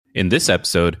In this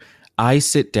episode, I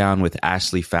sit down with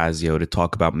Ashlee Fazio to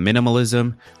talk about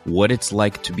minimalism, what it's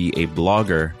like to be a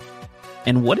blogger,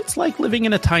 and what it's like living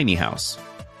in a tiny house.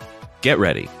 Get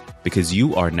ready, because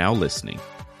you are now listening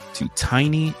to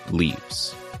Tiny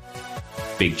Leaves.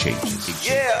 Big changes.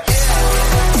 Yeah.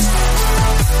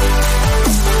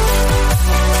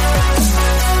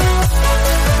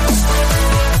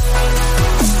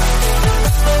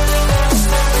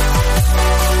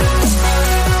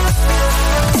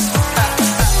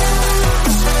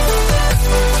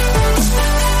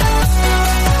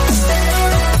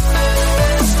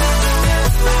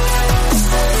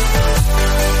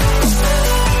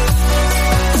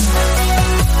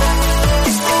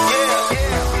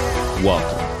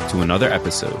 Welcome to another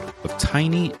episode of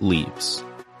Tiny Leaves,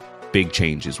 Big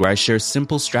Changes, where I share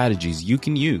simple strategies you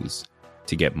can use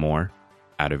to get more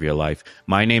out of your life.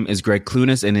 My name is Greg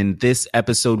Clunas, and in this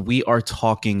episode, we are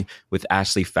talking with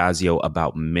Ashlee Fazio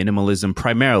about minimalism,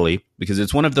 primarily because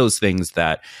it's one of those things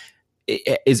that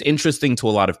is interesting to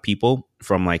a lot of people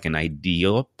from like an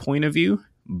ideal point of view,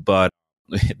 but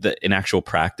in actual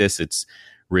practice, it's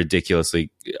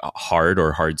ridiculously hard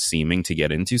or hard seeming to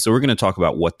get into. So we're going to talk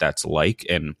about what that's like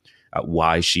and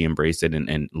why she embraced it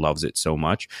and loves it so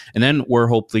much. And then we're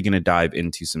hopefully going to dive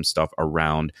into some stuff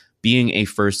around being a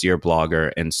first year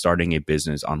blogger and starting a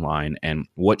business online and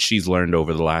what she's learned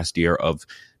over the last year of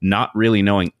not really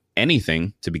knowing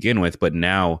anything to begin with, but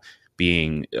now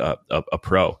being a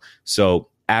pro. So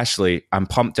Ashlee, I'm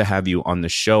pumped to have you on the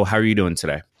show. How are you doing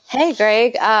today? Hey,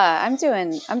 Greg. I'm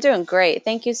doing great.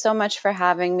 Thank you so much for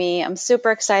having me. I'm super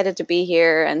excited to be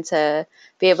here and to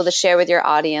be able to share with your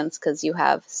audience because you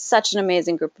have such an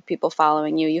amazing group of people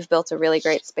following you. You've built a really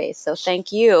great space. So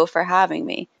thank you for having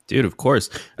me. Dude, of course.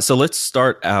 So let's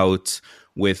start out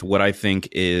with what I think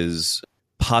is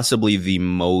possibly the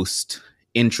most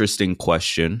interesting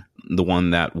question, the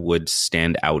one that would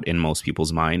stand out in most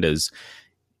people's mind as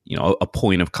a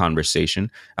point of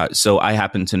conversation. So I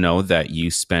happen to know that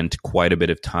you spent quite a bit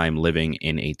of time living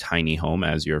in a tiny home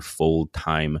as your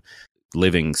full-time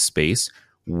living space.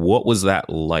 What was that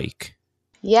like?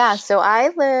 Yeah, so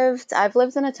I've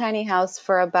lived in a tiny house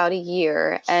for about a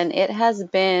year, and it has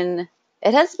been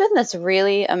this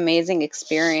really amazing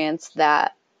experience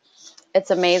that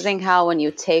it's amazing how when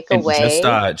you take away.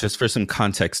 Just for some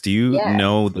context, do you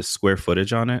know the square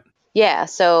footage on it? Yeah,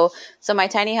 so my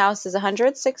tiny house is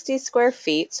 160 square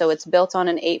feet, so it's built on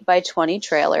an 8x20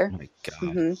 trailer. Oh my God.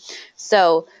 Mm-hmm.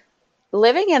 So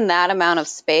living in that amount of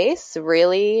space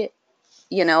really,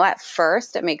 at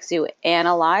first it makes you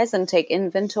analyze and take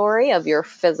inventory of your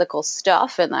physical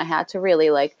stuff. And I had to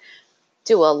really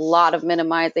do a lot of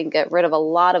minimizing, get rid of a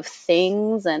lot of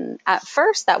things. And at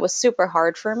first that was super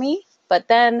hard for me, but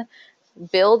then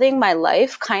building my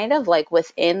life kind of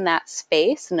within that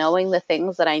space, knowing the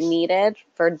things that I needed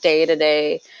for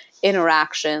day-to-day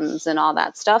interactions and all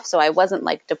that stuff. So I wasn't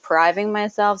depriving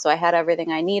myself. So I had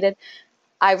everything I needed.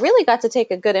 I really got to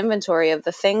take a good inventory of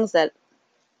the things that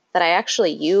I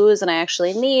actually use and I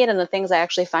actually need and the things I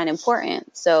actually find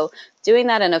important. So doing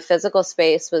that in a physical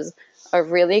space was a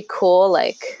really cool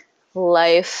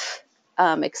life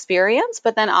experience,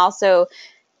 but then also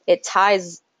it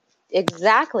ties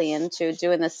exactly into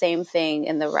doing the same thing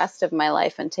in the rest of my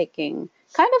life and taking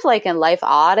kind of an life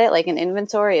audit, an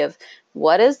inventory of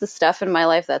what is the stuff in my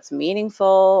life that's meaningful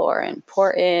or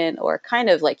important or kind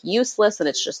of useless and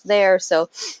it's just there. So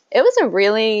it was a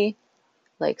really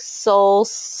soul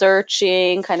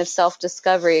searching kind of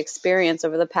self-discovery experience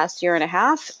over the past year and a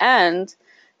half. And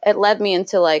it led me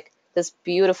into this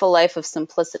beautiful life of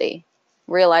simplicity,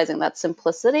 realizing that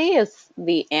simplicity is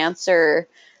the answer.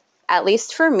 At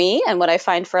least for me, and what I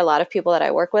find for a lot of people that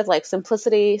I work with,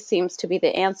 simplicity seems to be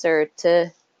the answer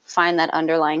to find that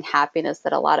underlying happiness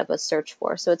that a lot of us search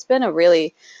for. So it's been a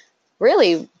really,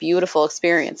 really beautiful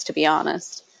experience, to be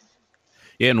honest.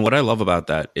 Yeah, and what I love about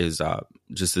that is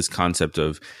just this concept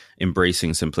of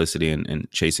embracing simplicity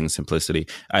and chasing simplicity.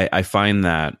 I find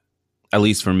that, at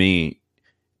least for me,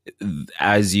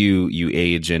 as you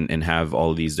age and have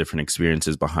all these different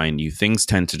experiences behind you, things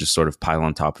tend to just sort of pile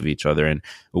on top of each other. And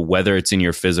whether it's in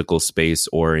your physical space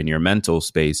or in your mental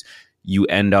space, you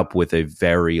end up with a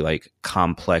very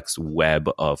complex web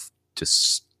of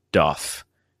just stuff.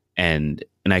 And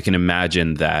I can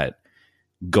imagine that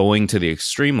going to the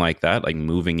extreme like that,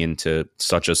 moving into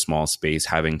such a small space,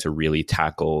 having to really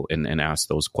tackle and ask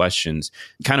those questions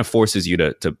kind of forces you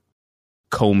to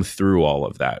comb through all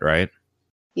of that, right?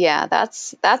 Yeah,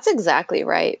 that's exactly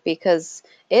right, because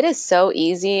it is so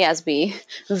easy as we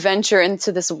venture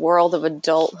into this world of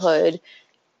adulthood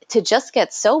to just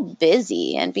get so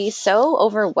busy and be so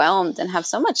overwhelmed and have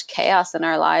so much chaos in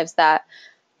our lives that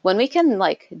when we can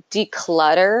like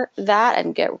declutter that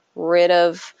and get rid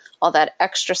of all that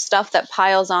extra stuff that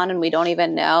piles on and we don't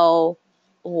even know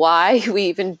why we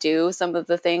even do some of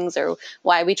the things, or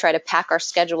why we try to pack our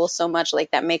schedule so much, like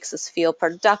that makes us feel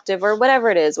productive or whatever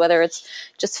it is, whether it's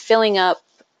just filling up,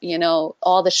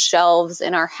 all the shelves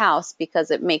in our house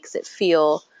because it makes it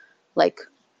feel like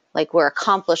we're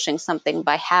accomplishing something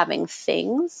by having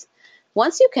things.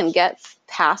 Once you can get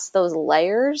past those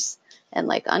layers and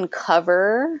like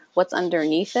uncover what's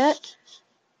underneath it,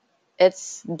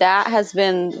 that has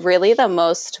been really the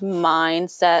most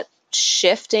mindset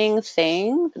shifting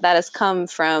thing that has come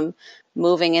from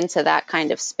moving into that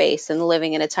kind of space and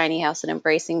living in a tiny house and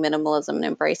embracing minimalism and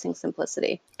embracing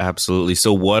simplicity. Absolutely.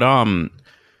 So what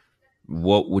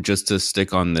would, just to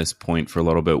stick on this point for a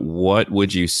little bit, what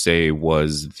would you say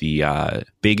was the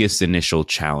biggest initial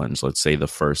challenge, let's say the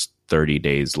first 30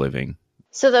 days living?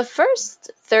 So the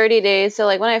first 30 days, so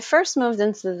like when I first moved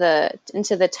into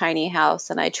the tiny house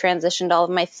and I transitioned all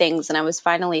of my things and I was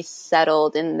finally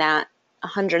settled in that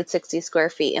 160 square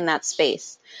feet in that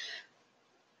space.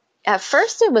 At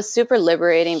first it was super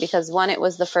liberating because one, it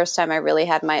was the first time I really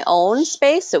had my own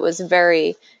space. It was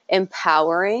very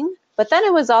empowering, but then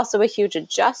it was also a huge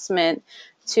adjustment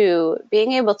to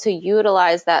being able to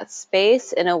utilize that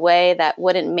space in a way that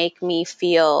wouldn't make me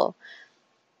feel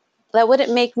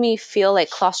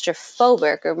like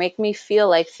claustrophobic or make me feel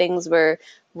like things were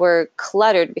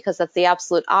cluttered, because that's the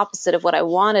absolute opposite of what I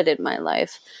wanted in my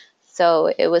life.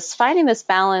 So it was finding this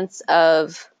balance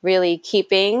of really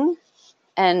keeping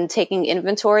and taking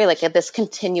inventory, like this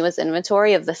continuous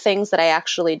inventory of the things that I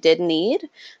actually did need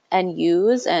and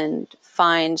use and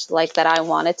find like that I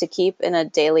wanted to keep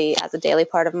as a daily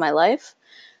part of my life.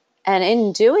 And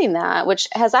in doing that, which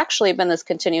has actually been this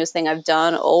continuous thing I've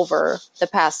done over the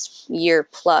past year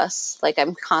plus, like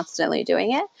I'm constantly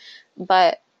doing it.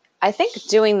 But I think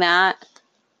doing that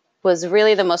was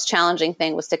really the most challenging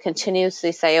thing, was to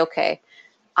continuously say, okay,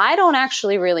 I don't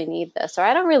actually really need this, or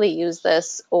I don't really use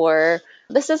this, or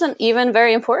this isn't even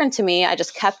very important to me. I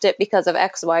just kept it because of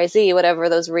X, Y, Z, whatever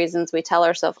those reasons we tell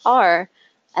ourselves are.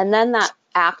 And then that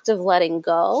act of letting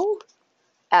go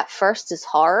at first is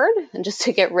hard, and just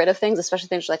to get rid of things, especially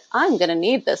things like, I'm going to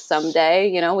need this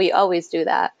someday. We always do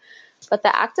that. But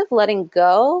the act of letting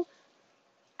go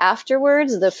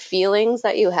afterwards, the feelings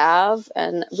that you have,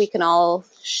 and we can all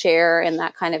share in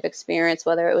that kind of experience,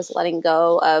 whether it was letting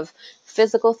go of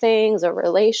physical things or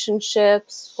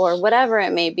relationships or whatever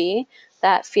it may be,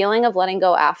 that feeling of letting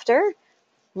go after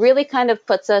really kind of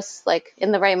puts us like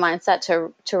in the right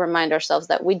mindset to remind ourselves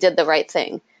that we did the right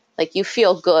thing. Like you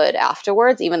feel good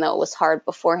afterwards, even though it was hard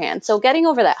beforehand. So getting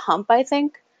over that hump, I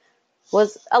think,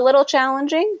 was a little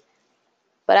challenging.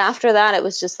 But after that, it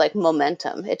was just like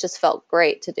momentum. It just felt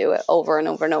great to do it over and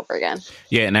over and over again.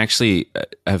 Yeah, and actually,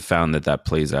 I've found that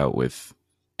plays out with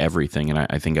everything. And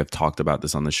I think I've talked about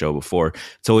this on the show before.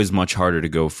 It's always much harder to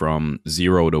go from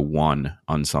 0 to 1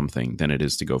 on something than it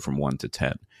is to go from 1 to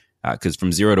 10. Because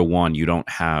from 0 to 1, you don't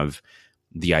have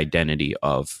the identity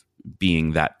of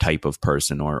being that type of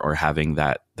person or having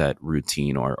that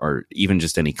routine or even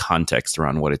just any context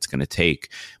around what it's going to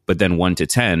take. But then 1 to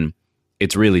 10,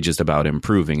 it's really just about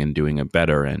improving and doing it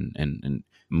better and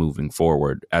moving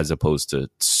forward, as opposed to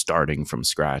starting from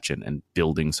scratch and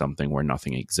building something where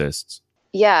nothing exists.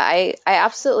 Yeah, I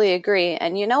absolutely agree.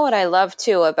 And you know what I love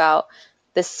too about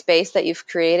this space that you've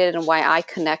created and why I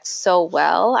connect so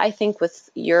well, I think, with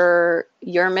your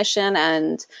mission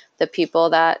and the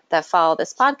people that follow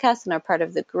this podcast and are part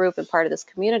of the group and part of this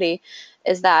community,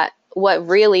 is that what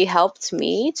really helped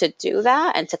me to do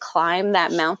that and to climb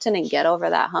that mountain and get over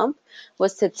that hump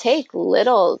was to take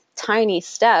little tiny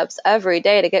steps every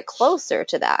day to get closer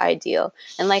to that ideal.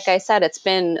 And like I said, it's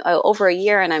been over a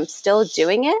year and I'm still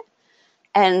doing it.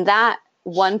 And that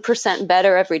 1%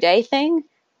 better every day thing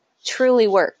truly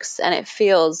works, and it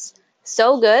feels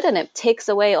so good, and it takes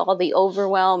away all the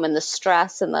overwhelm and the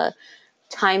stress and the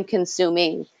time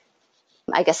consuming,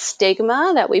 I guess,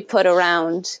 stigma that we put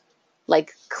around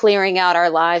like clearing out our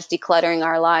lives, decluttering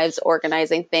our lives,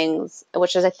 organizing things,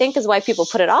 which is, I think, is why people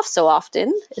put it off so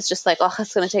often. It's just like, oh,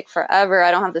 it's going to take forever.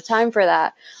 I don't have the time for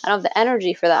that. I don't have the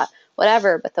energy for that,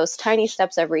 whatever. But those tiny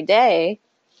steps every day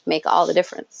make all the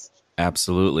difference.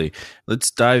 Absolutely. Let's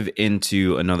dive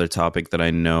into another topic that I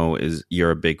know is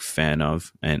you're a big fan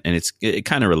of, and it's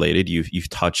kind of related. You've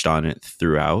touched on it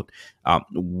throughout.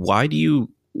 Why do you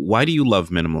love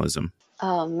minimalism?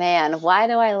 Oh man, why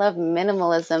do I love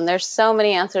minimalism? There's so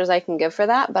many answers I can give for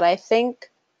that, but I think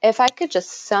if I could just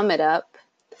sum it up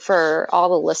for all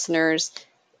the listeners,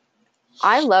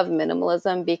 I love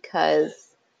minimalism because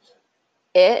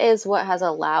it is what has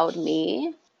allowed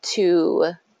me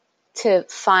to to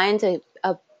find a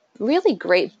really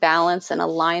great balance and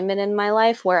alignment in my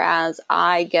life, whereas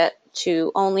I get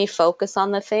to only focus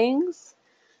on the things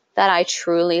that I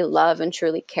truly love and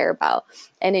truly care about.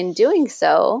 And in doing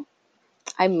so,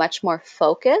 I'm much more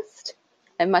focused.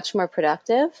 I'm much more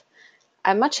productive.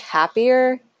 I'm much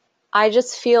happier. I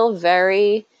just feel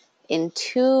very in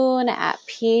tune, at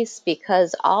peace,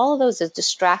 because all of those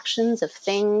distractions of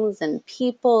things and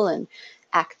people and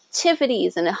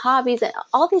activities and hobbies and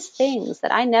all these things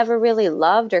that I never really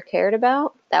loved or cared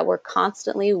about, that were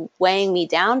constantly weighing me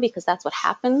down, because that's what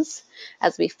happens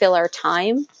as we fill our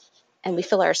time and we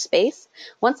fill our space.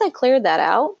 Once I cleared that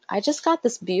out, I just got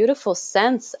this beautiful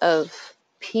sense of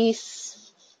peace.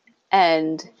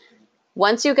 And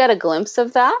once you get a glimpse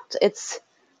of that, it's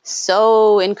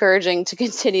so encouraging to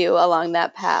continue along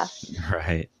that path.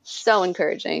 Right. So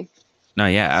encouraging. No,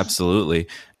 yeah, absolutely.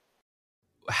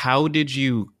 How did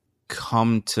you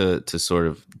come to sort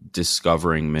of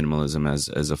discovering minimalism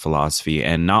as a philosophy?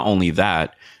 And not only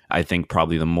that, I think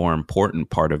probably the more important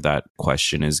part of that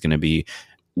question is going to be,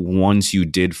 once you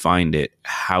did find it,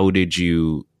 how did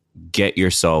you get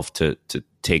yourself to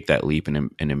take that leap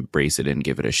and embrace it and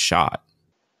give it a shot?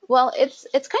 Well, it's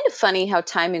kind of funny how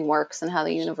timing works and how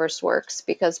the universe works,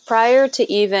 because prior to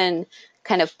even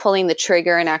kind of pulling the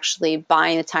trigger and actually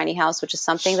buying a tiny house, which is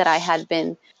something that I had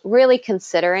been really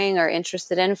considering or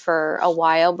interested in for a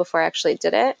while before I actually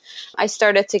did it, I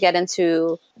started to get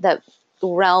into the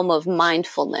realm of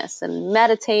mindfulness and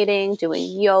meditating,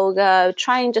 doing yoga,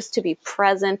 trying just to be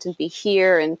present and be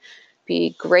here and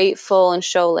be grateful and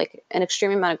show like an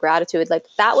extreme amount of gratitude. Like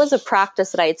that was a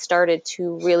practice that I had started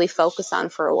to really focus on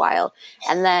for a while.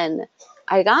 And then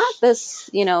I got this,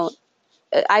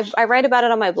 I write about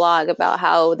it on my blog about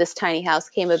how this tiny house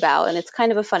came about. And it's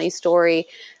kind of a funny story,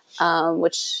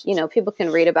 which, people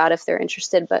can read about if they're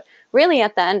interested. But really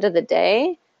at the end of the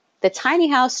day, the tiny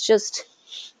house just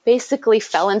basically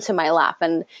fell into my lap,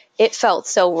 and it felt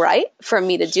so right for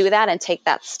me to do that and take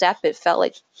that step. It felt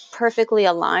like perfectly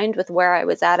aligned with where I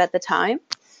was at the time,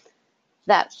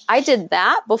 that I did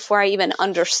that before I even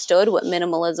understood what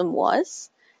minimalism was.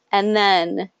 And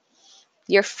then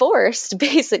you're forced,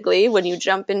 basically, when you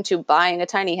jump into buying a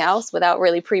tiny house without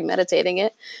really premeditating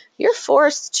it, you're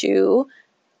forced to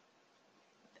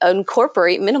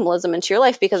incorporate minimalism into your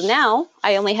life, because now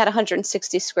I only had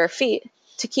 160 square feet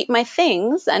to keep my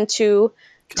things and to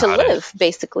live,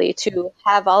 basically, to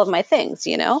have all of my things,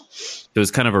 It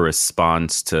was kind of a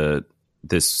response to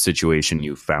this situation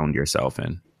you found yourself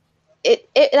in. It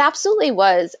absolutely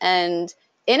was. And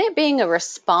in it being a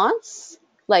response,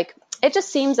 like, it just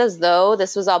seems as though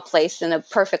this was all placed in a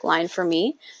perfect line for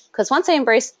me. Because once I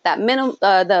embraced that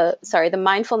the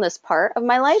mindfulness part of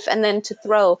my life, and then to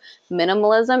throw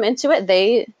minimalism into it,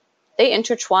 they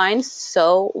intertwine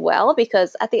so well,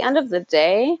 because at the end of the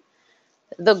day,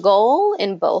 the goal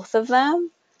in both of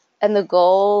them, and the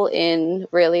goal in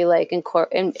really like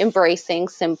embracing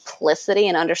simplicity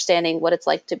and understanding what it's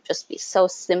like to just be so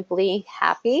simply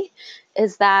happy,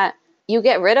 is that you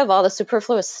get rid of all the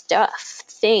superfluous stuff,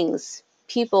 things,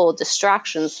 people,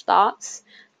 distractions, thoughts.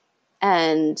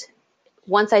 And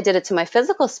once I did it to my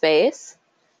physical space,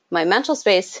 my mental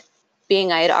space,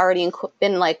 being I had already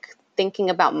been like thinking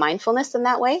about mindfulness in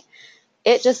that way,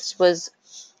 it just was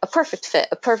a perfect fit,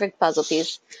 a perfect puzzle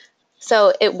piece.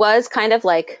 So it was kind of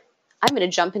like, I'm going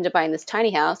to jump into buying this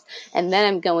tiny house, and then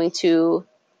I'm going to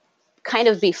kind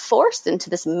of be forced into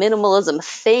this minimalism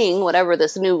thing, whatever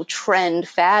this new trend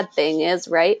fad thing is,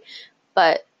 right?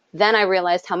 But then I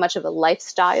realized how much of a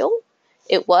lifestyle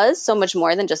it was, so much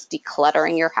more than just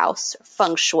decluttering your house,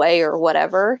 feng shui or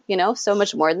whatever, so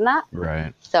much more than that.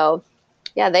 Right. So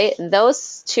yeah,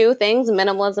 those two things,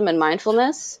 minimalism and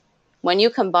mindfulness, when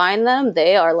you combine them,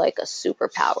 they are like a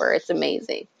superpower. It's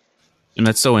amazing. And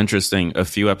that's so interesting. A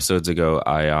few episodes ago,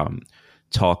 I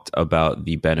talked about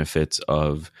the benefits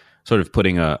of sort of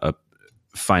putting a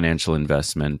financial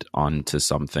investment onto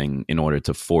something in order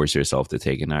to force yourself to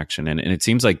take an action. And it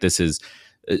seems like this is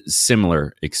a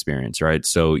similar experience, right?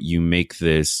 So you make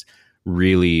this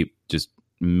really just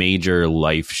major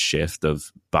life shift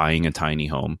of buying a tiny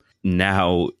home.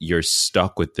 Now you're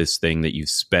stuck with this thing that you've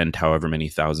spent however many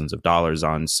thousands of dollars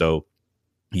on. So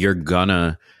you're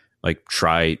gonna like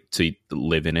try to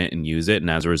live in it and use it. And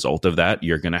as a result of that,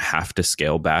 you're going to have to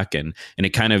scale back. And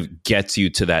it kind of gets you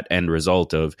to that end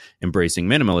result of embracing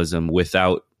minimalism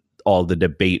without all the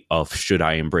debate of should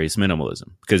I embrace minimalism?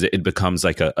 Because it becomes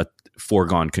like a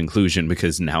foregone conclusion,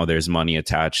 because now there's money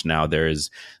attached. Now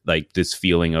there's like this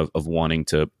feeling of wanting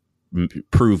to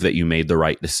prove that you made the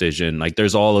right decision. Like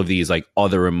there's all of these like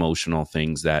other emotional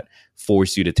things that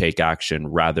force you to take action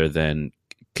rather than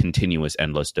continuous,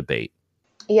 endless debate.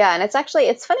 Yeah. And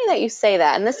it's funny that you say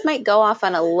that. And this might go off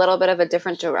on a little bit of a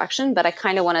different direction, but I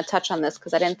kind of want to touch on this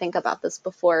because I didn't think about this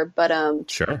before. But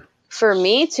Sure. for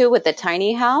me too, with the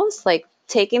tiny house, like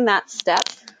taking that step,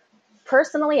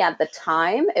 personally at the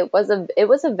time, it was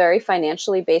a very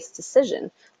financially based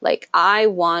decision. Like I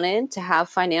wanted to have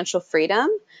financial freedom,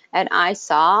 and I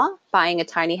saw buying a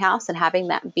tiny house and having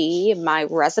that be my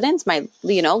residence, my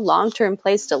long-term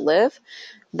place to live.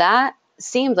 That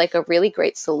seemed like a really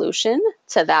great solution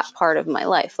to that part of my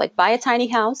life. Like buy a tiny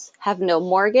house, have no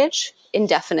mortgage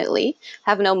indefinitely,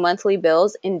 have no monthly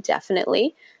bills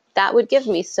indefinitely. That would give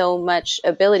me so much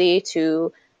ability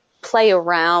to play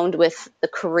around with the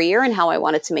career and how I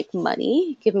wanted to make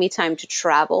money, give me time to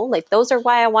travel. Like those are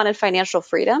why I wanted financial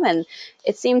freedom. And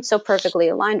it seemed so perfectly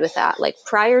aligned with that. Like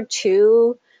prior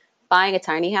to buying a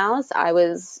tiny house, I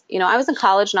was in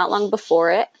college not long before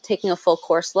it, taking a full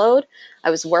course load. I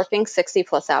was working 60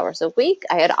 plus hours a week.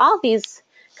 I had all these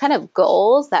kind of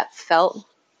goals that felt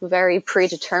very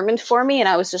predetermined for me. And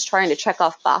I was just trying to check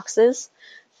off boxes.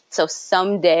 So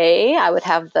someday I would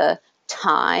have the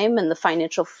time and the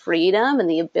financial freedom and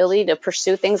the ability to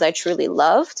pursue things I truly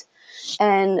loved.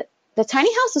 And the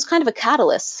tiny house was kind of a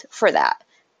catalyst for that.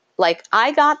 Like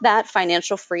I got that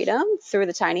financial freedom through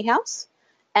the tiny house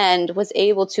and was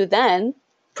able to then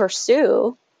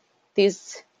pursue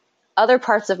these other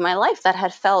parts of my life that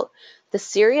had felt the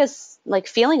serious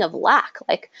feeling of lack.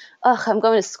 Like, I'm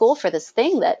going to school for this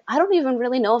thing that I don't even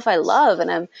really know if I love.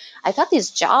 And I got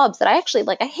these jobs that I actually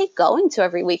I hate going to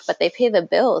every week, but they pay the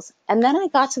bills. And then I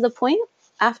got to the point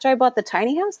after I bought the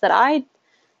tiny house that I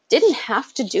didn't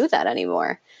have to do that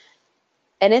anymore.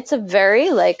 And it's a very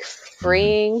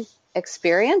freeing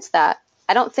experience that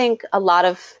I don't think a lot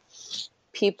of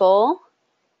people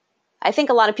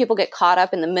get caught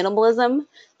up in the minimalism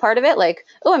part of it. Like,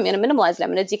 oh, I'm going to minimalize it.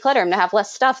 I'm going to declutter. I'm going to have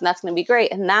less stuff and that's going to be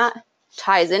great. And that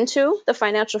ties into the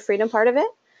financial freedom part of it.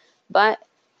 But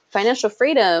financial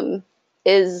freedom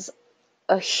is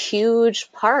a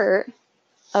huge part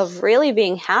of really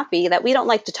being happy that we don't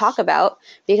like to talk about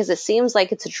because it seems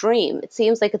like it's a dream. It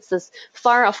seems like it's this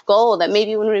far off goal that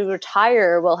maybe when we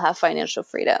retire, we'll have financial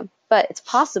freedom. But it's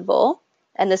possible.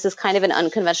 And this is kind of an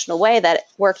unconventional way that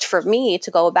worked for me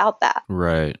to go about that.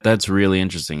 Right. That's really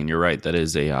interesting. And you're right. That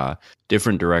is a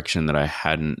different direction that I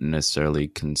hadn't necessarily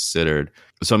considered.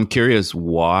 So I'm curious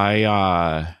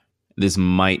why this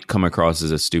might come across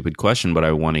as a stupid question, but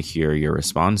I want to hear your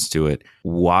response to it.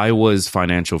 Why was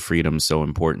financial freedom so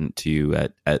important to you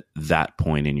at that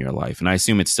point in your life? And I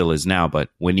assume it still is now, but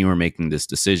when you were making this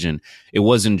decision, it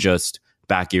wasn't just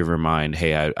back of your mind,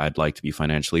 hey, I'd like to be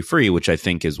financially free, which I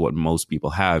think is what most people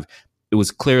have. It was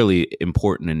clearly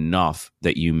important enough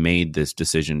that you made this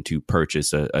decision to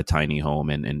purchase a tiny home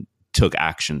and took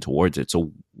action towards it.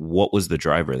 So what was the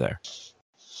driver there?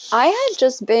 I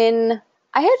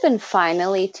had been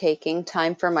finally taking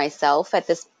time for myself at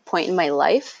this point in my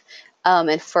life.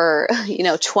 And for,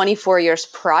 24 years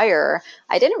prior,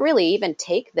 I didn't really even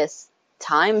take this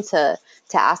time to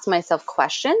ask myself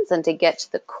questions and to get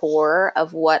to the core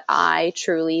of what I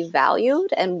truly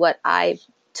valued and what I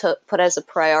put as a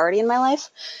priority in my life.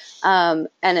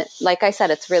 Like I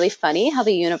said, it's really funny how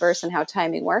the universe and how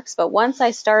timing works. But once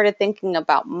I started thinking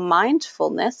about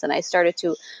mindfulness and I started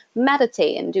to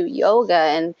meditate and do yoga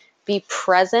and be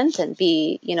present and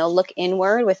look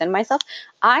inward within myself,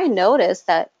 I noticed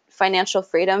that financial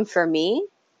freedom for me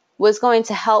was going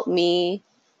to help me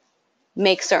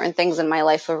make certain things in my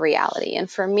life a reality. And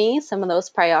for me, some of those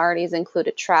priorities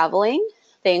included traveling.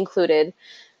 They included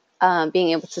being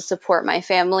able to support my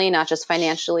family, not just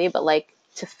financially, but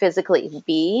to physically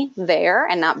be there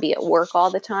and not be at work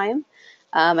all the time.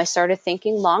 I started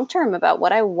thinking long term about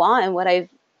what I want and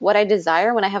what I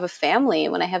desire when I have a family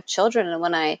and when I have children and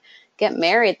when I get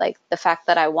married, like the fact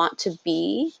that I want to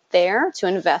be there to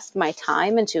invest my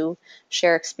time and to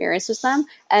share experiences with them.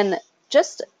 And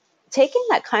just taking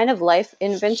that kind of life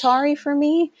inventory for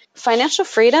me, financial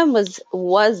freedom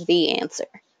was the answer.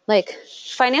 Like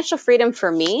financial freedom for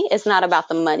me is not about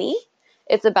the money.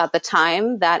 It's about the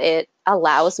time that it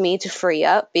allows me to free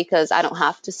up because I don't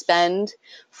have to spend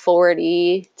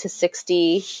 40 to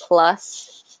 60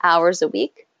 plus hours a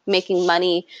week making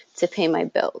money to pay my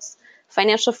bills.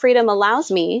 Financial freedom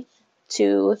allows me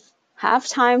to have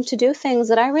time to do things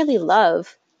that I really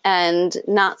love and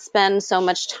not spend so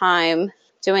much time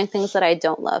doing things that I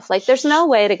don't love. Like there's no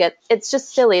way it's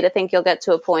just silly to think you'll get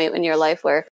to a point in your life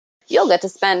where you'll get to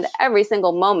spend every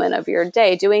single moment of your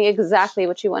day doing exactly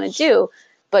what you want to do,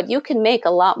 but you can make a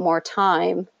lot more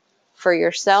time for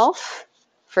yourself,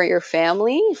 for your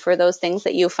family, for those things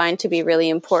that you find to be really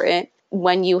important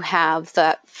when you have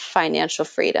that financial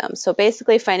freedom. So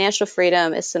basically financial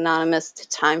freedom is synonymous to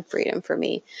time freedom for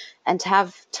me. And to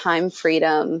have time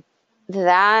freedom,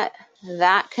 that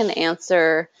can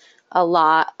answer a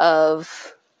lot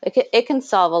of, it can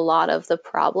solve a lot of the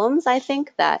problems, I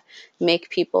think, that make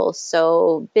people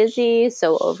so busy,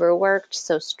 so overworked,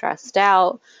 so stressed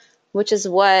out, which is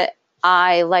what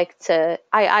I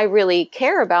really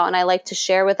care about, and I like to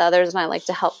share with others, and I like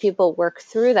to help people work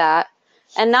through that.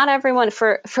 And not everyone,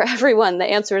 for everyone, the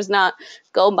answer is not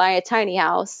go buy a tiny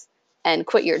house and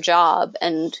quit your job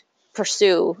and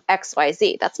pursue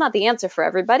XYZ. That's not the answer for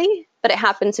everybody, but it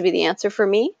happened to be the answer for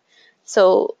me.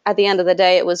 So at the end of the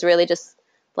day, it was really just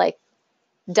like,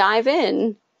 dive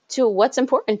in to what's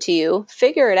important to you,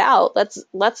 figure it out.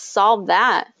 Let's solve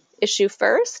that issue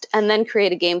first and then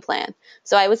create a game plan.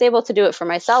 So I was able to do it for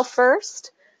myself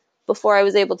first before I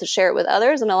was able to share it with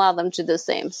others and allow them to do the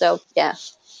same. So yeah.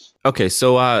 Okay,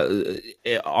 so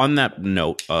on that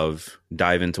note of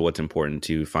dive into what's important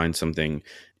to you, find something,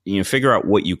 figure out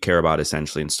what you care about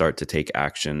essentially and start to take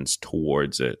actions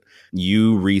towards it.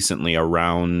 You recently,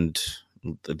 around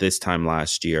this time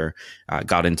last year,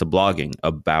 got into blogging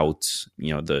about,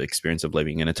 the experience of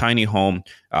living in a tiny home,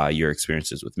 your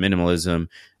experiences with minimalism,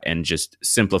 and just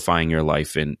simplifying your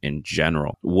life in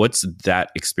general. What's that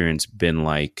experience been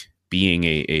like, being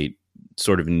a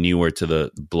sort of newer to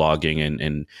the blogging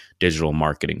and digital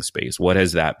marketing space? What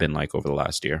has that been like over the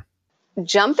last year?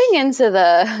 Jumping into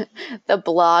the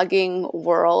blogging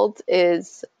world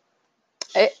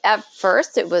at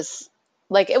first it was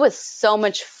so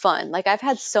much fun. Like, I've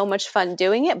had so much fun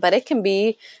doing it, but it can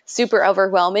be super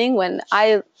overwhelming when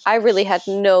I really had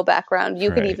no background.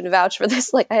 You can even vouch for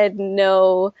this. Like, I had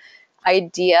no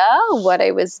idea what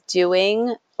I was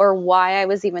doing or why I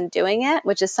was even doing it,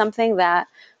 which is something that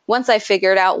once I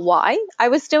figured out why I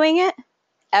was doing it,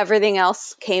 everything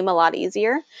else came a lot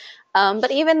easier.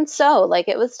 But even so, like,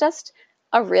 it was just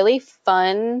a really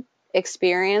fun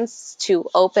experience to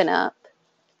open up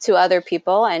to other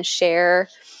people and share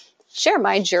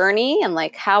my journey and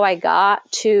like how I got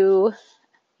to,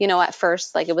 at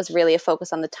first, like, it was really a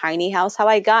focus on the tiny house, how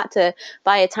I got to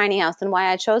buy a tiny house and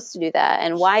why I chose to do that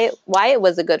and why it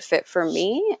was a good fit for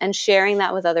me, and sharing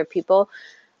that with other people.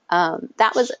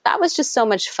 That was just so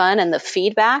much fun. And the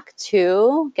feedback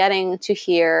too, getting to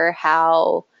hear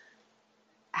how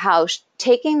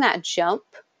taking that jump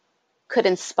could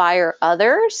inspire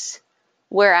others,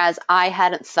 whereas I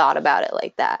hadn't thought about it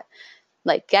like that.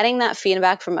 Like, getting that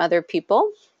feedback from other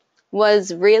people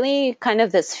was really kind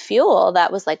of this fuel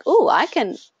that was like, ooh, I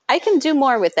can do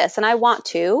more with this, and I want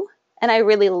to. And I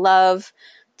really love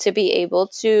to be able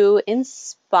to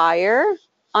inspire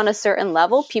on a certain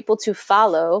level people to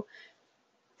follow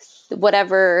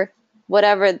whatever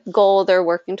goal they're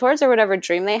working towards or whatever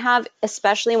dream they have,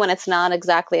 especially when it's not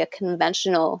exactly a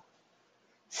conventional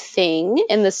thing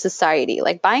in the society.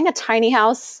 Like, buying a tiny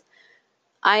house,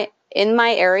 in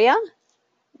my area,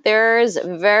 there's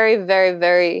very, very,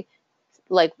 very,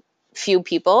 like, few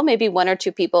people, maybe one or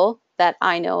two people that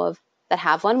I know of that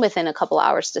have one within a couple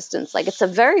hours distance. Like, it's a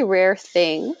very rare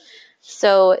thing.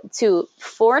 So to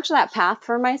forge that path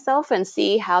for myself and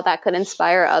see how that could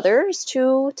inspire others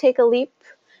to take a leap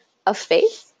of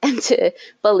faith and to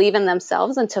believe in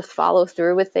themselves and to follow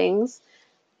through with things,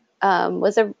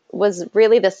 was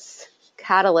really this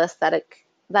catalyst that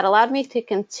allowed me to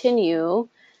continue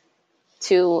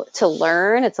to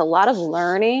learn. It's a lot of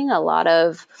learning, a lot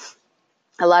of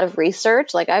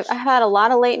research. Like, I had a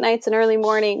lot of late nights and early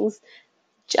mornings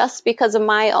just because of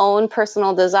my own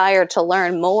personal desire to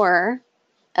learn more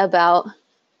about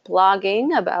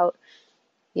blogging, about,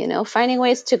 finding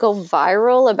ways to go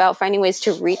viral, about finding ways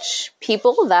to reach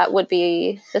people that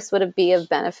this would be of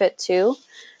benefit to.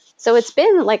 So it's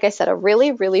been, like I said, a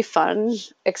really, really fun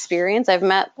experience. I've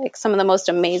met like some of the most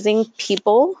amazing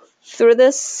people through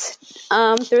this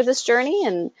journey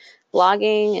and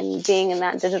blogging and being in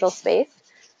that digital space.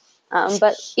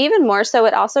 But even more so,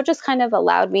 it also just kind of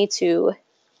allowed me to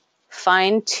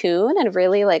fine tune and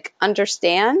really like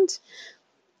understand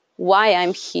why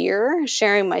I'm here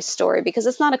sharing my story, because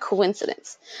it's not a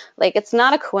coincidence. Like, it's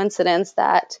not a coincidence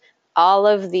that all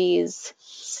of these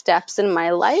steps in my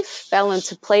life fell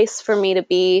into place for me to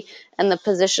be in the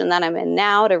position that I'm in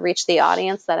now, to reach the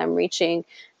audience that I'm reaching,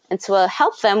 and to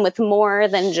help them with more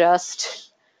than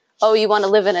just, oh, you want to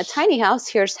live in a tiny house?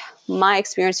 Here's my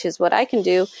experience. Here's what I can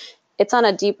do. It's on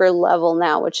a deeper level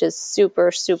now, which is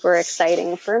super, super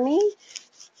exciting for me.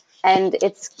 And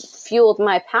it's fueled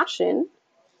my passion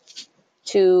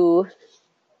to,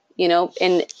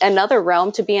 in another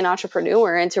realm to be an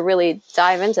entrepreneur and to really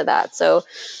dive into that. So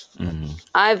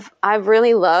I've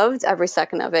really loved every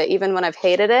second of it. Even when I've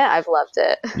hated it, I've loved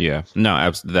it. Yeah,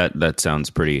 no, that sounds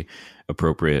pretty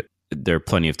appropriate. There are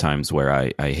plenty of times where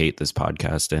I hate this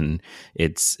podcast, and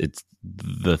it's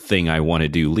the thing I want to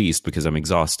do least because I'm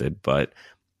exhausted. But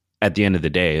at the end of the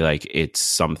day, like, it's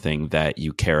something that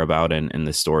you care about, and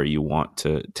the story you want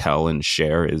to tell and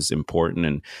share is important.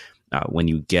 And when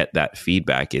you get that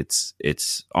feedback, it's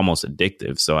almost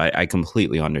addictive. So I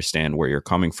completely understand where you're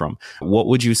coming from. What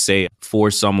would you say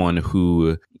for someone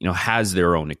who has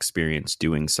their own experience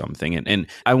doing something? And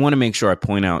I want to make sure I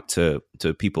point out to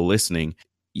people listening,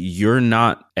 you're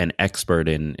not an expert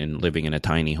in living in a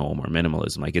tiny home or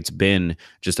minimalism. Like, it's been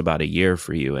just about a year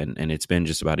for you, and it's been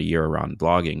just about a year around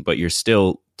blogging, but you're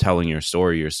still telling your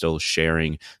story. You're still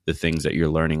sharing the things that you're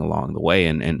learning along the way.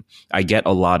 And I get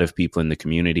a lot of people in the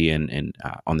community and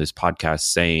on this podcast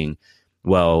saying,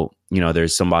 well,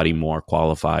 there's somebody more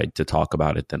qualified to talk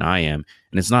about it than I am.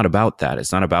 And it's not about that.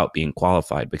 It's not about being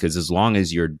qualified, because as long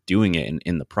as you're doing it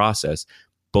in the process,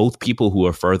 both people who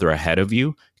are further ahead of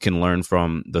you can learn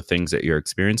from the things that you're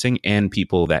experiencing, and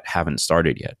people that haven't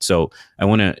started yet. So I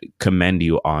want to commend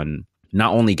you on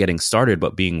not only getting started,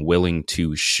 but being willing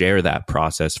to share that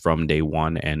process from day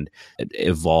one and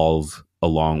evolve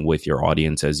along with your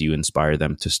audience as you inspire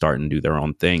them to start and do their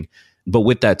own thing. But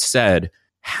with that said,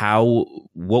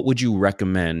 what would you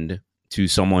recommend to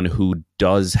someone who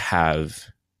does have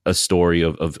a story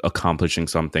of accomplishing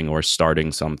something or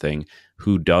starting something,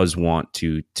 who does want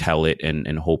to tell it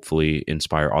and hopefully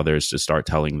inspire others to start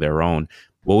telling their own?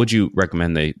 What would you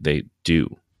recommend they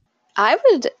do? I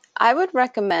would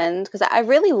recommend, because I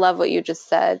really love what you just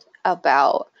said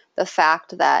about the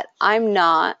fact that I'm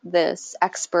not this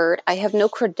expert. I have no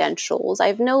credentials. I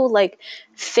have no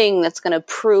thing that's going to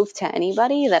prove to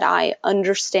anybody that I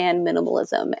understand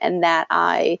minimalism and that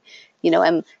I,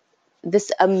 am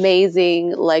this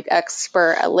amazing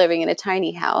expert at living in a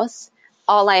tiny house.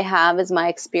 All I have is my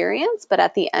experience, but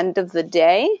at the end of the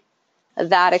day,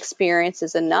 that experience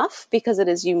is enough because it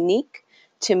is unique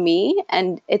to me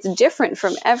and it's different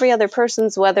from every other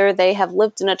person's, whether they have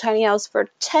lived in a tiny house for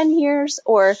 10 years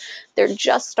or they're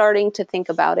just starting to think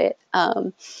about it.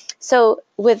 So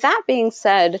with that being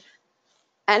said,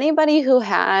 anybody who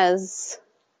has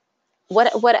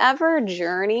whatever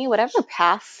journey, whatever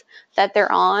path that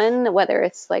they're on, whether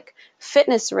it's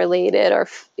fitness related or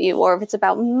if it's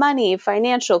about money,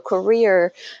 financial,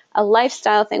 career, a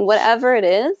lifestyle thing, whatever it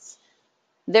is,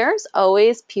 there's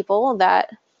always people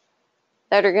that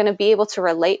are going to be able to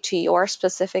relate to your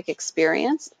specific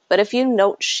experience. But if you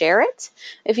don't share it,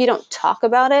 if you don't talk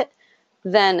about it,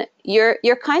 then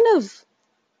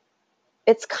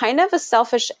it's kind of a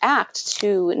selfish act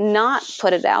to not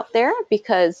put it out there,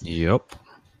 because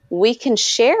we can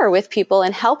share with people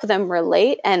and help them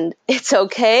relate. And it's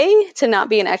okay to not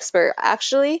be an expert.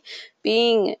 Actually,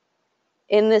 being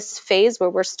in this phase where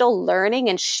we're still learning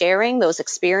and sharing those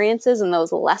experiences and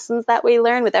those lessons that we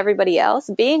learn with everybody else,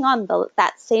 being on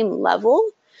that same level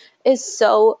is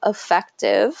so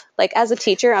effective. As a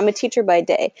teacher, I'm a teacher by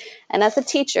day. And as a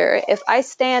teacher, if I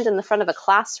stand in the front of a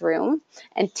classroom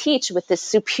and teach with this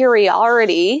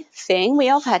superiority thing, we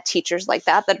all have had teachers like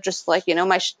that are just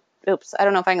oops, I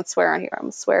don't know if I can swear on here.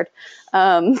 I'm sweared.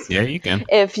 Yeah, you can.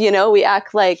 If, we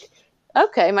act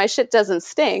okay, my shit doesn't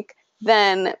stink,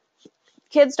 then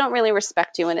kids don't really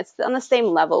respect you. And it's on the same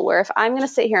level where if I'm going to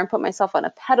sit here and put myself on a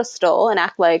pedestal and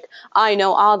act like I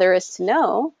know all there is to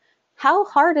know, how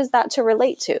hard is that to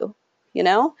relate to,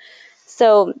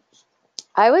 So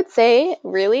I would say,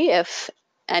 really, if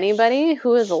anybody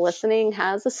who is listening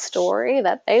has a story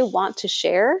that they want to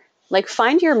share,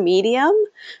 find your medium,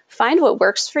 find what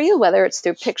works for you, whether it's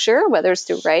through picture, whether it's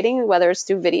through writing, whether it's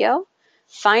through video,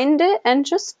 find it and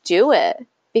just do it,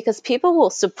 because people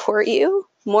will support you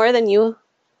more than you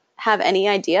have any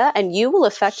idea, and you will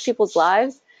affect people's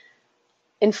lives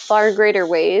in far greater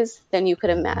ways than you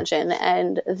could imagine.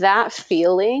 And that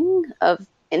feeling of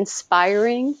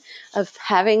inspiring, of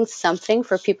having something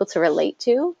for people to relate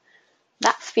to,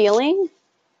 that feeling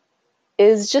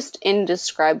is just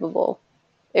indescribable.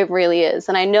 It really is.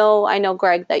 And I know,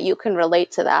 Greg, that you can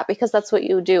relate to that because that's what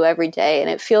you do every day. And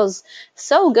it feels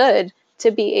so good to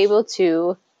be able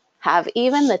to have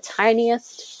even the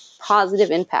tiniest positive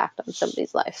impact on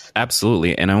somebody's life.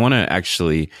 Absolutely. And I want to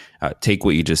actually take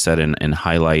what you just said and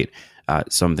highlight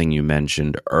something you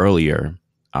mentioned earlier,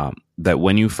 that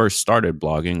when you first started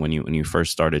blogging, when you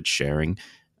first started sharing,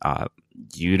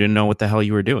 you didn't know what the hell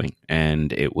you were doing,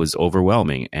 and it was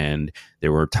overwhelming. And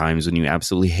there were times when you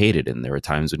absolutely hated it, and there were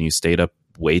times when you stayed up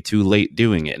way too late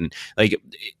doing it. And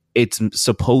it's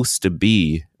supposed to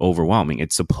be overwhelming.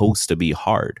 It's supposed to be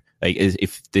hard. Like,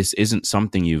 if this isn't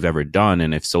something you've ever done,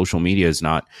 and if social media is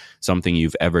not something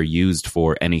you've ever used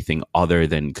for anything other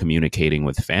than communicating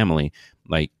with family,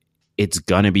 like, it's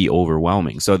going to be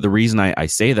overwhelming. So the reason I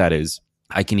say that is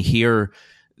I can hear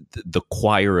the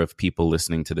choir of people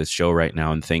listening to this show right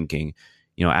now and thinking,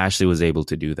 Ashlee was able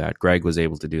to do that. Greg was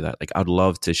able to do that. Like, I'd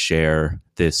love to share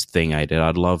this thing I did.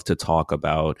 I'd love to talk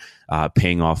about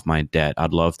paying off my debt.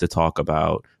 I'd love to talk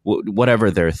about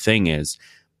whatever their thing is.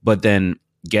 But then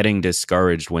getting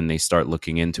discouraged when they start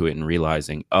looking into it and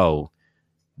realizing, oh,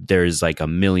 there's like a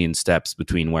million steps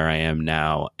between where I am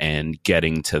now and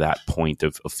getting to that point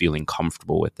of feeling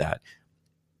comfortable with that.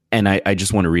 And I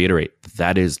just want to reiterate,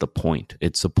 that is the point.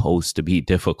 It's supposed to be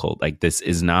difficult. Like, this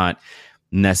is not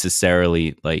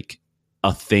necessarily like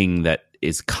a thing that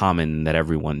is common that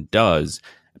everyone does,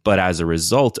 but as a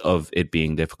result of it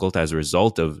being difficult, as a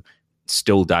result of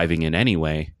still diving in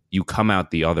anyway, you come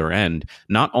out the other end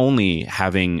not only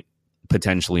having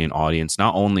potentially an audience,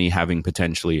 not only having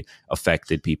potentially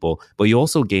affected people, but you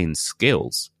also gain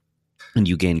skills and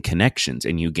you gain connections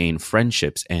and you gain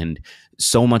friendships, and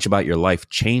so much about your life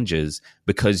changes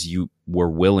because you were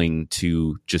willing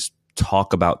to just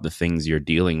talk about the things you're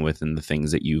dealing with and the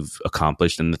things that you've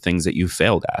accomplished and the things that you've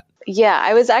failed at. Yeah,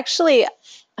 I was actually,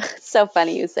 so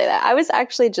funny you say that. I was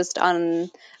actually just on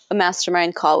a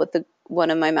mastermind call with one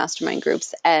of my mastermind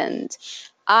groups, and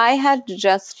I had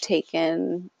just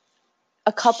taken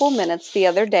a couple minutes the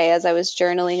other day as I was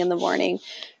journaling in the morning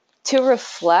to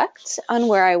reflect on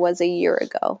where I was a year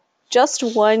ago. Just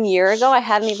 1 year ago, I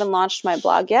hadn't even launched my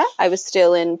blog yet. I was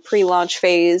still in pre-launch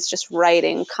phase, just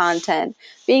writing content,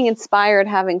 being inspired,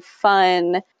 having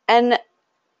fun. And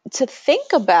to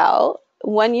think about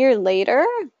 1 year later,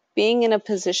 being in a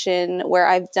position where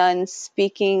I've done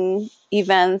speaking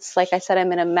events. Like I said,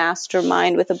 I'm in a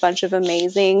mastermind with a bunch of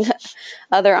amazing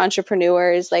other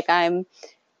entrepreneurs. Like, I'm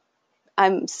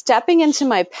stepping into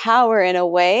my power in a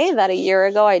way that a year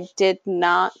ago I did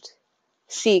not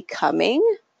see coming.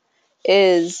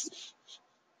 That's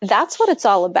what it's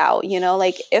all about,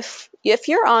 like if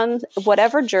you're on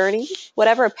whatever journey,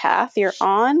 whatever path you're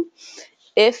on,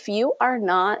 if you are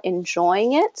not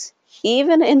enjoying it,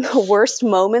 even in the worst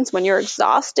moments when you're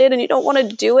exhausted and you don't want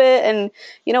to do it and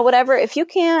whatever, if you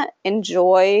can't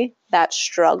enjoy that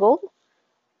struggle,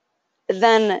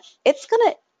 then it's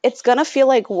gonna feel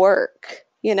like work,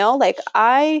 like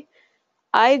I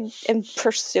am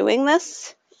pursuing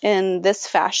this in this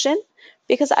fashion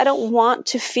because I don't want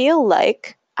to feel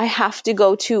like I have to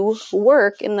go to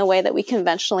work in the way that we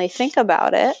conventionally think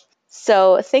about it.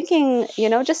 So thinking,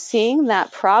 just seeing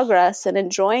that progress and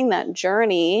enjoying that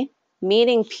journey,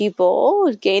 meeting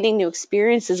people, gaining new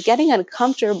experiences, getting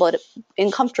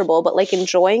uncomfortable, but like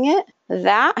enjoying it,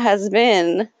 that has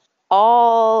been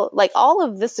all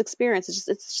of this experience. It's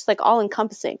just like all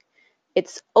encompassing.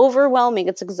 It's overwhelming.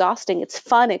 It's exhausting. It's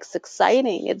fun. It's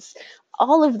exciting. It's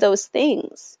all of those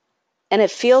things. And it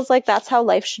feels like that's how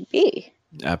life should be.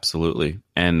 Absolutely.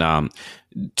 And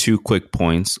 2 quick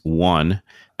points. 1,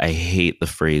 I hate the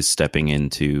phrase stepping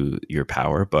into your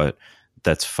power, but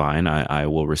that's fine. I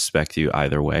will respect you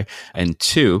either way. And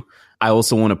 2, I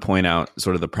also want to point out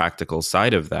sort of the practical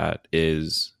side of that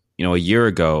is, a year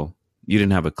ago, you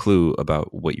didn't have a clue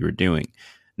about what you were doing.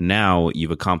 Now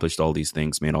you've accomplished all these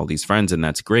things, made all these friends, and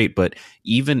that's great. But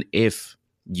even if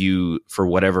you, for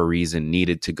whatever reason,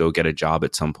 needed to go get a job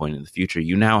at some point in the future,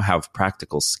 you now have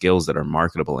practical skills that are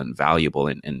marketable and valuable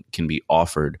and can be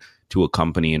offered to a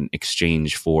company in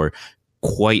exchange for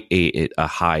quite a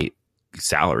high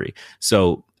salary.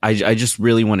 So I just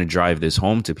really want to drive this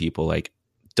home to people. Like,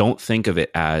 don't think of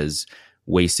it as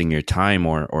wasting your time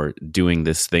or doing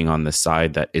this thing on the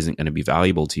side that isn't going to be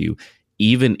valuable to you.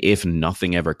 Even if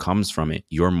nothing ever comes from it,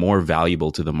 you're more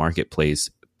valuable to the marketplace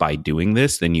by doing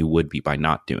this than you would be by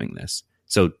not doing this.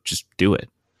 So just do it.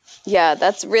 Yeah,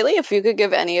 that's really, if you could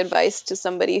give any advice to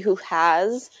somebody who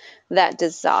has that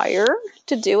desire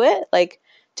to do it, like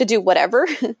to do whatever,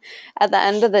 at the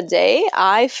end of the day,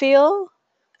 I feel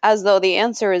as though the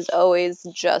answer is always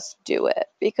just do it,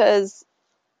 because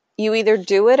you either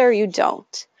do it or you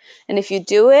don't. And if you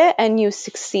do it and you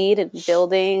succeed in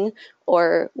building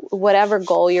or whatever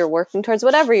goal you're working towards,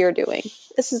 whatever you're doing,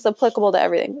 this is applicable to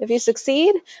everything. If you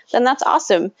succeed, then that's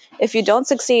awesome. If you don't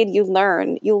succeed, you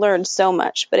learn so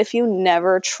much. But if you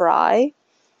never try,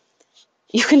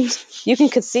 you can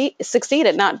succeed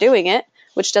at not doing it,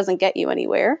 which doesn't get you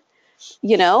anywhere,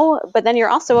 but then you're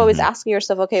also always asking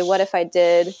yourself, okay, what if I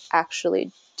did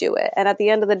actually do it? And at the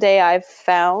end of the day, I've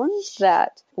found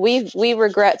that we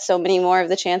regret so many more of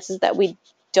the chances that we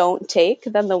don't take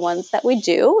than the ones that we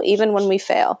do, even when we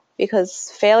fail,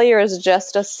 because failure is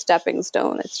just a stepping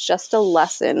stone. It's just a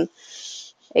lesson.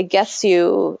 It gets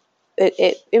you,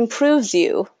 it improves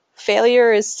you.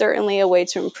 Failure is certainly a way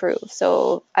to improve.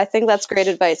 So I think that's great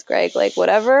advice, Greg. Like,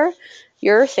 whatever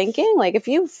you're thinking, like if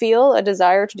you feel a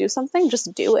desire to do something,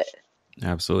 just do it.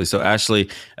 Absolutely. So Ashlee,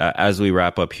 as we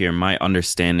wrap up here, my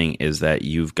understanding is that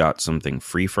you've got something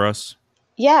free for us.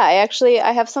 Yeah,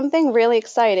 I have something really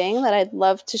exciting that I'd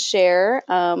love to share.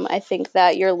 I think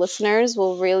that your listeners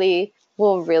will really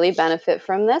benefit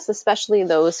from this, especially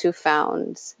those who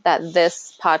found that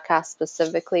this podcast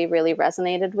specifically really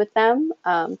resonated with them.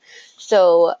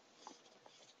 So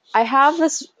I have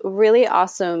this really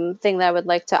awesome thing that I would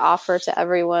like to offer to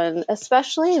everyone,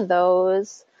 especially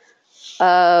those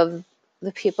of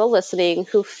the people listening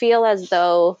who feel as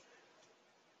though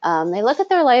they look at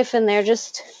their life and they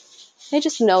just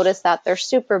notice that they're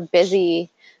super busy.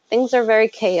 Things are very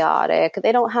chaotic.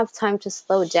 They don't have time to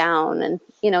slow down and,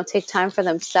 take time for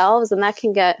themselves. And that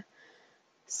can get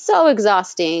so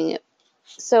exhausting.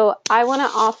 So I want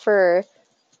to offer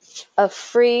a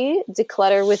free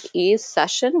Declutter with Ease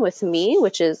session with me,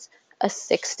 which is a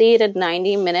 60 to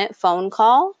 90 minute phone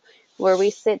call where we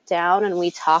sit down and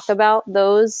we talk about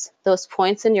those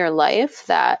points in your life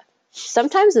that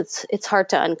sometimes it's hard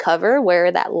to uncover,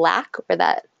 where that lack or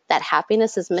that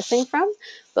happiness is missing from.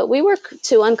 But we work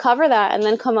to uncover that and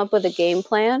then come up with a game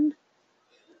plan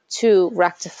to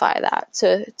rectify that,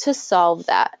 to solve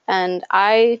that. And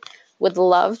I would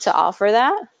love to offer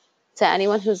that to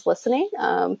anyone who's listening.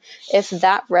 If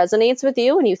that resonates with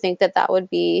you and you think that would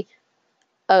be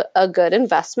a good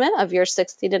investment of your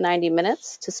 60 to 90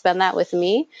 minutes to spend that with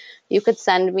me, you could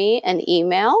send me an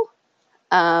email,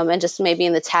 and just maybe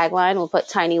in the tagline, we'll put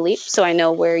Tiny Leap so I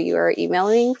know where you are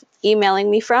emailing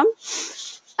me from.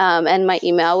 And my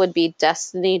email would be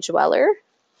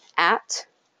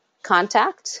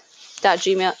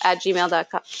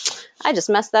destinydweller@contact.gmail.com. I just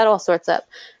messed that all sorts up.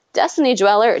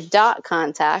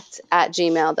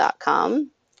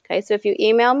 destinydweller.contact@gmail.com. Okay, so if you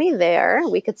email me there,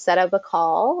 we could set up a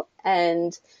call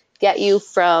and get you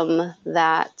from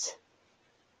that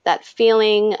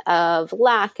feeling of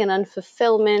lack and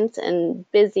unfulfillment and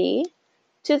busy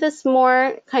to this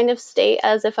more kind of state,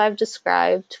 as if I've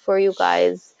described for you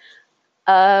guys,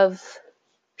 of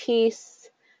peace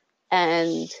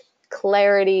and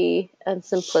clarity and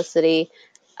simplicity.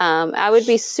 I would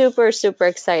be super, super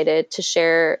excited to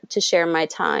share my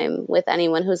time with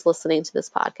anyone who's listening to this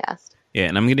podcast. Yeah,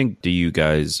 and I'm going to do you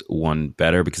guys one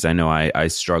better, because I know I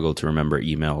struggle to remember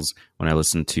emails when I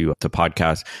listen to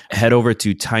podcasts. Head over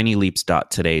to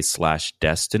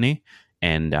tinyleaps.today/destiny,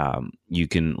 and you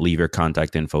can leave your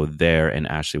contact info there, and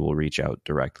Ashlee will reach out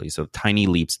directly. So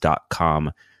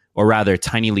tinyleaps.com, or rather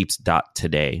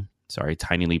tinyleaps.today. Sorry,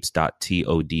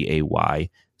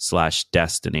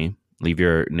 tinyleaps.today/destiny. Leave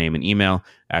your name and email.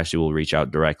 Ashlee will reach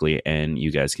out directly, and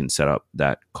you guys can set up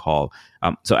that call.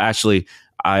 So Ashlee,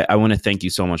 I want to thank you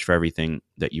so much for everything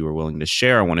that you were willing to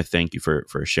share. I want to thank you for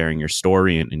sharing your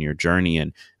story and your journey,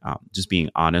 and just being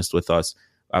honest with us.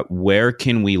 Where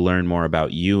can we learn more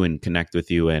about you and connect with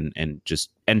you and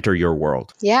just enter your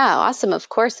world? Yeah, awesome. Of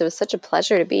course. It was such a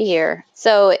pleasure to be here.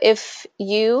 So if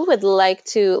you would like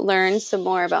to learn some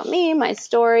more about me, my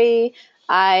story,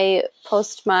 I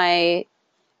post my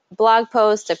blog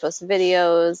posts, I post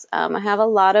videos. I have a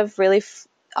lot of really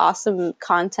awesome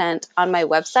content on my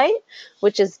website,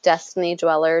 which is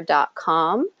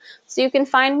destinydweller.com. So you can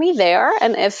find me there.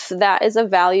 And if that is of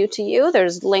value to you,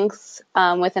 there's links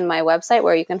within my website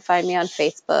where you can find me on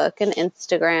Facebook and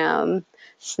Instagram,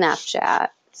 Snapchat,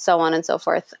 so on and so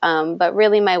forth. But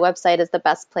really, my website is the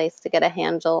best place to get a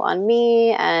handle on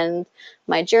me and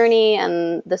my journey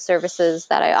and the services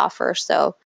that I offer.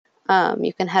 So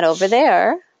you can head over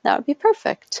there. That would be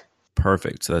perfect.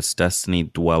 Perfect. So that's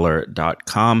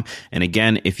destinydweller.com. And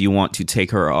again, if you want to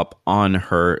take her up on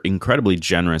her incredibly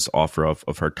generous offer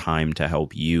of her time to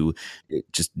help you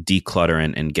just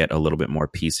declutter and get a little bit more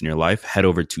peace in your life, head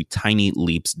over to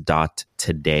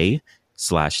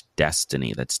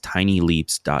tinyleaps.today/destiny. That's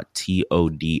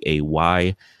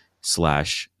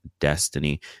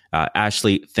tinyleaps.today/destiny.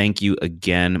 Ashlee, thank you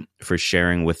again for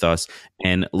sharing with us.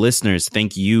 And listeners,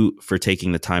 thank you for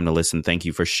taking the time to listen. Thank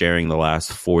you for sharing the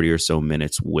last 40 or so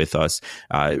minutes with us.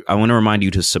 I want to remind you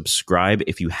to subscribe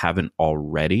if you haven't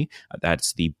already.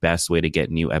 That's the best way to get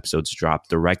new episodes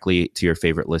dropped directly to your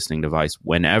favorite listening device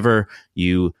whenever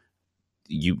you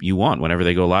want, whenever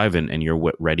they go live and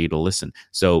you're ready to listen.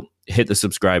 So hit the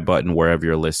subscribe button wherever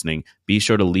you're listening. Be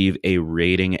sure to leave a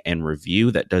rating and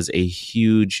review. That does a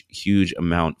huge, huge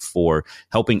amount for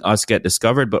helping us get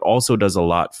discovered, but also does a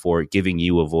lot for giving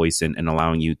you a voice and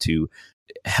allowing you to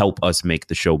help us make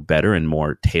the show better and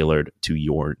more tailored to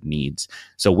your needs.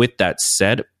 So with that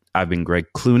said, I've been Greg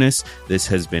Clunas. This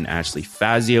has been Ashlee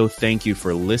Fazio. Thank you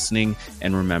for listening.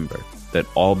 And remember that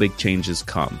all big changes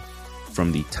come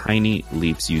from the tiny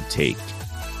leaps you take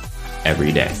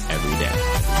every day.